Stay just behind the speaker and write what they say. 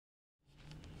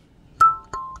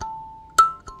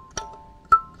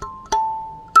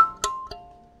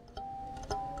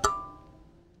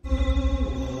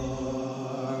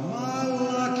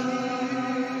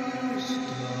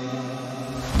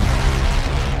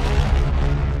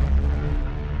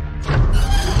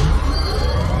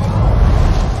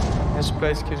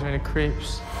guys gives me the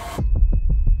creeps.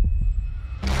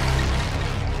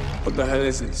 What the hell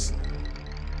is this?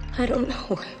 I don't know.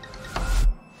 What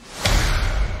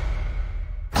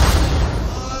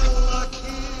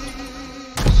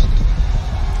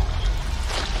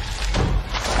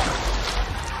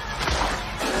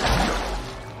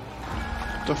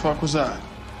the fuck was that?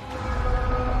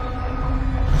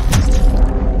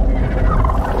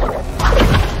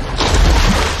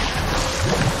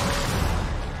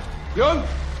 Young?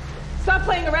 Stop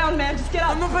playing around, man. Just get up.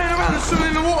 I'm not playing around. There's something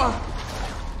in the water.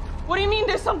 What do you mean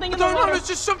there's something in the I don't water? know. There's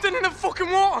just something in the fucking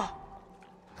water.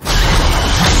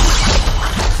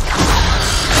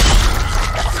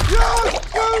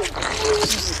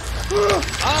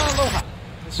 Aloha.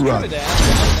 This is Trinidad the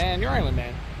Islandman, your island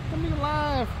man. Coming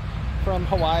live from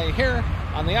Hawaii here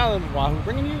on the island of Oahu,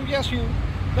 bringing you, yes you,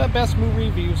 the best movie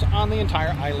reviews on the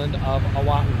entire island of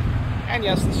Oahu. And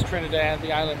yes, this is Trinidad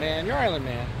the Island Man, your island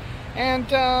man.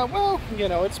 And, well, you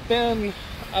know, it's been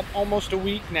almost a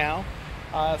week now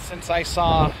since I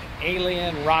saw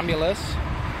Alien Romulus.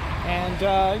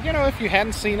 And, you know, if you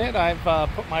hadn't seen it, I've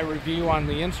put my review on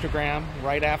the Instagram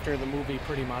right after the movie,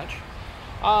 pretty much.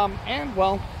 And,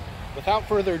 well, without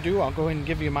further ado, I'll go ahead and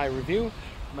give you my review.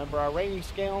 Remember our rating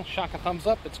scale, shock a thumbs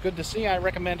up, it's good to see, I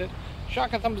recommend it.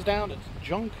 Shock a thumbs down, it's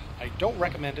junk, I don't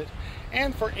recommend it.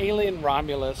 And for Alien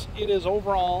Romulus, it is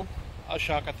overall a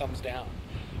shock a thumbs down.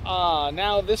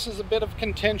 Now, this is a bit of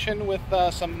contention with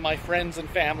some of my friends and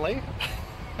family.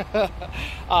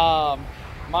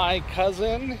 My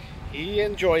cousin, he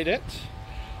enjoyed it.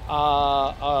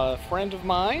 A friend of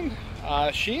mine,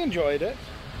 she enjoyed it.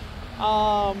 You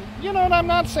know, and I'm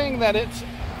not saying that it's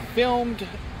filmed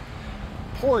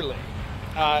poorly.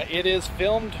 It is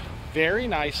filmed very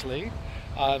nicely.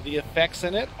 The effects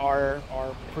in it are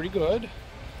pretty good.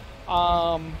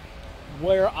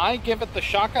 Where I give it the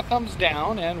shock a thumbs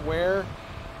down, and where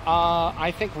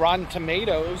I think Rotten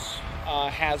Tomatoes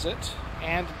has it,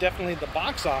 and definitely the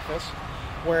box office,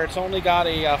 where it's only got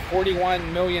a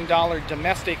 $41 million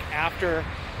domestic after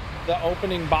the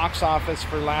opening box office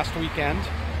for last weekend,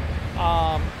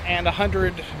 and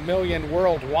 $100 million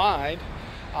worldwide,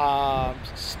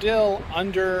 still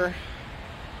under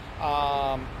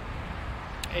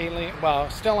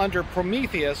still under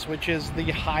Prometheus, which is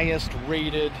the highest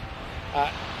rated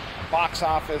box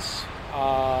office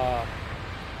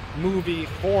movie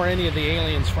for any of the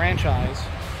Aliens franchise.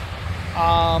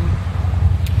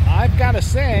 I've got to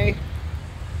say,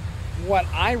 what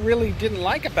I really didn't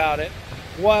like about it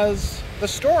was the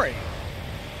story.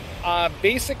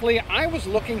 Basically, I was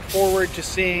looking forward to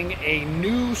seeing a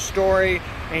new story,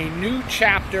 a new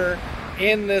chapter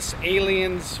in this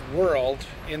Aliens world,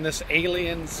 in this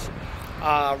Aliens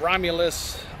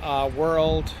Romulus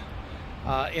world,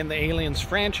 in the Aliens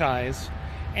franchise,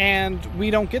 and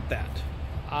we don't get that.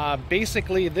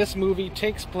 Basically, this movie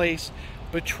takes place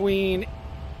between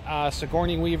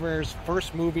Sigourney Weaver's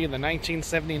first movie, the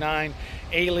 1979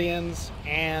 Aliens,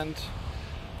 and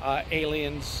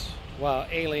Alien,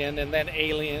 and then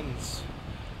Aliens.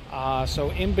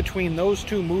 So in between those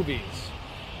two movies,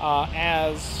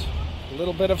 as a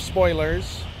little bit of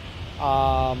spoilers,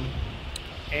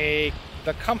 the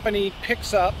company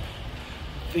picks up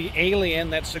the alien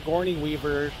that Sigourney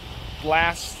Weaver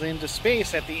blasts into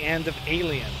space at the end of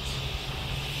Aliens,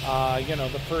 you know,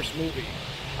 the first movie.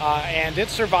 And it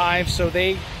survives, so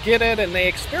they get it and they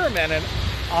experimented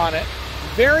on it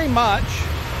very much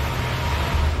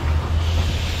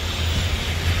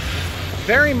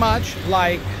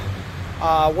like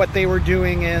what they were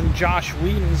doing in Joss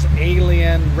Whedon's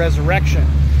Alien Resurrection.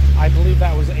 I believe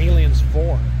that was Aliens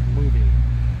 4 movie.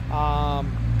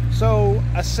 So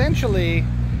essentially,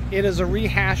 it is a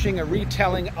rehashing, a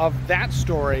retelling of that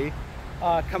story,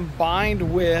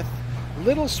 combined with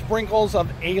little sprinkles of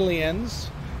Aliens.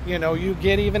 You know, you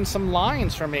get even some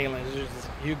lines from Aliens.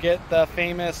 You get the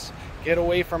famous "Get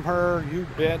away from her, you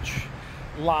bitch"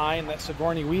 line that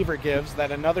Sigourney Weaver gives,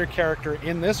 that another character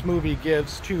in this movie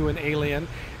gives to an alien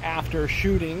after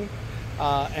shooting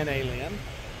an alien.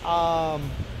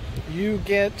 You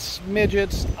get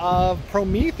smidgets of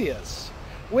Prometheus,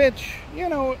 which, you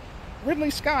know,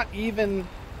 Ridley Scott even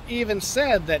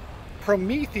said that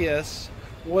Prometheus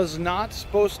was not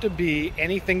supposed to be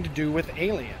anything to do with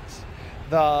aliens.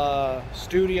 The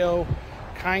studio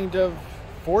kind of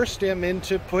forced him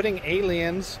into putting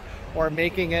aliens, or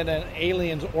making it an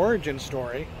alien's origin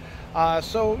story.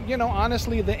 So, you know,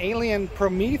 honestly, the Alien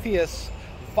Prometheus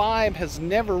vibe has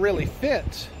never really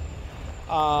fit,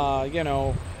 you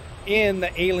know, in the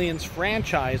Aliens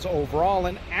franchise overall,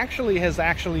 and actually has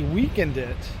weakened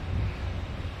it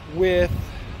with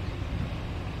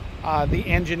the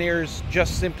engineers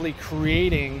just simply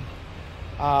creating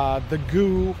the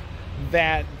goo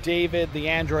that David, the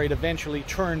android, eventually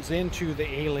turns into the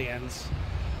aliens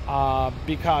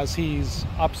because he's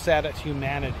upset at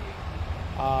humanity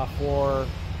for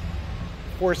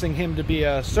forcing him to be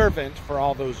a servant for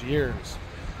all those years,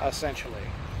 essentially.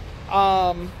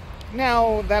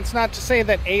 Now, that's not to say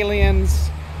that Aliens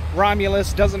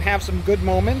Romulus doesn't have some good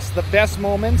moments. The best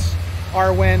moments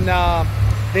are when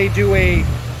they do a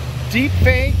deep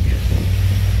fake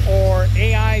or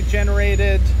AI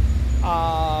generated,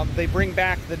 they bring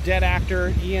back the dead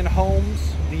actor Ian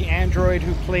Holmes, the android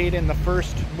who played in the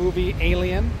first movie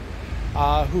Alien,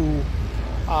 who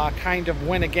kind of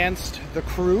went against the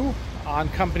crew on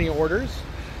company orders.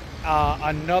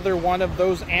 Another one of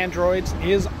those androids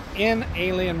is in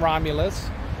Alien Romulus,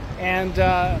 and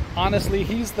honestly,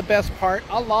 he's the best part,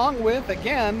 along with,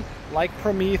 again, like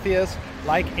Prometheus,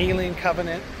 like Alien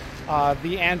Covenant,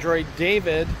 the android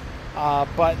David,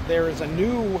 but there is a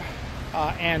new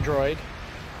android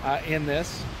in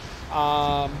this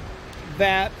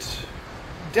that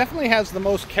definitely has the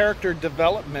most character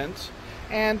development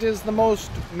and is the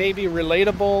most maybe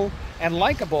relatable and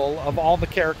likable of all the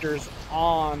characters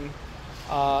on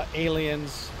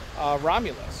Aliens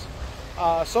Romulus.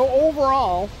 So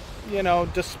overall, you know,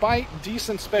 despite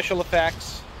decent special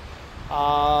effects,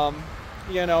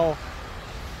 you know,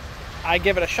 I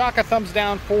give it a shock of thumbs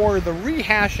down for the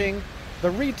rehashing, the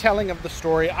retelling of the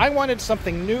story. I wanted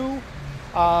something new.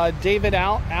 David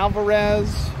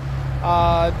Alvarez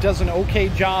does an okay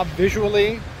job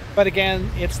visually, but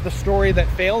again, it's the story that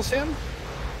fails him.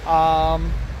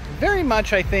 Very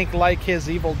much, I think, like his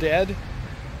Evil Dead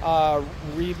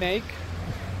remake.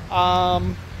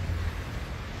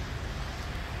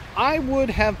 I would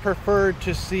have preferred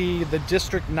to see the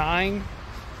District 9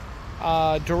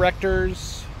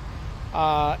 director's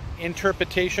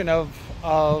interpretation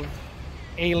of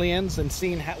Aliens and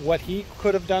seeing what he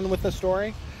could have done with the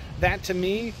story. That, to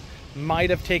me, might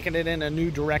have taken it in a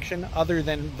new direction other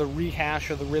than the rehash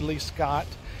of the Ridley Scott,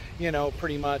 you know,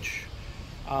 pretty much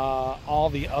all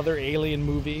the other Alien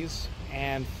movies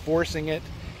and forcing it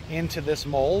into this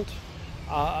mold.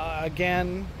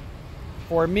 Again,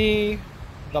 for me,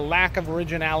 the lack of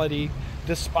originality,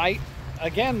 despite,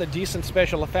 again, the decent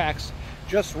special effects,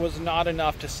 just was not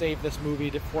enough to save this movie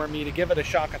for me to give it a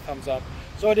shock of thumbs up.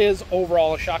 So it is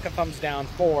overall a shock of thumbs down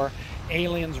for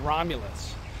Aliens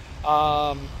Romulus.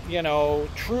 You know,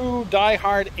 true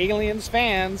diehard Aliens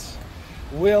fans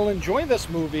will enjoy this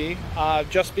movie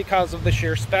just because of the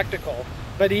sheer spectacle.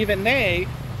 But even they,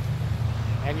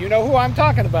 and you know who I'm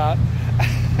talking about,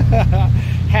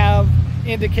 have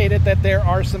indicated that there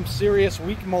are some serious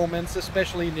weak moments,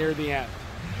 especially near the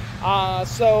end.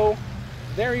 So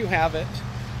there you have it.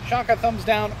 Shock of thumbs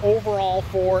down overall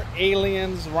for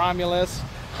Aliens Romulus.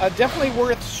 Definitely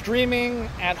worth streaming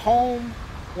at home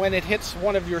when it hits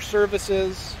one of your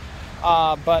services,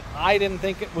 but I didn't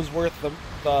think it was worth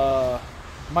the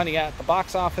money at the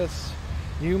box office.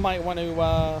 You might want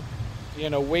to you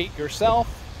know, wait yourself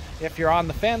if you're on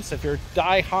the fence. If you're a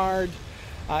die-hard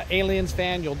Aliens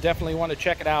fan, you'll definitely want to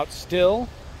check it out still,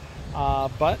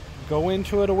 but go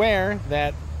into it aware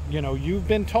that, you know, you've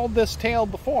been told this tale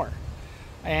before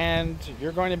and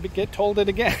you're going to get told it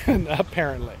again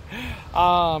apparently.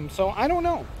 So I don't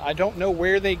know. I don't know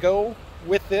where they go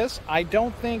with this. I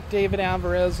don't think David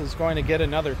Alvarez is going to get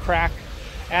another crack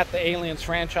at the Aliens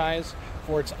franchise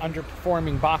for its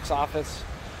underperforming box office.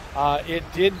 It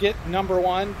did get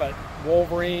 #1, but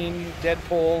Wolverine,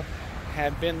 Deadpool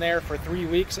had been there for 3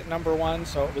 weeks at #1,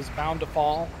 so it was bound to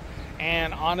fall.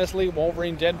 And honestly,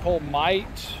 Wolverine, Deadpool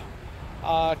might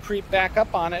creep back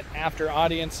up on it after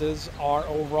audiences are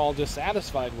overall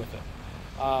dissatisfied with it.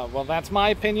 Well, that's my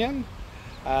opinion.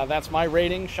 That's my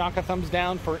rating. Shock of thumbs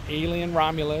down for Alien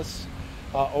Romulus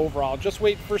overall. Just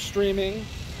wait for streaming,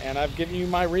 and I've given you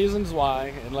my reasons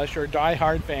why. Unless you're a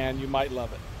die-hard fan, you might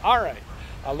love it. All right.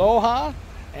 Aloha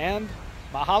and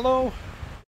mahalo.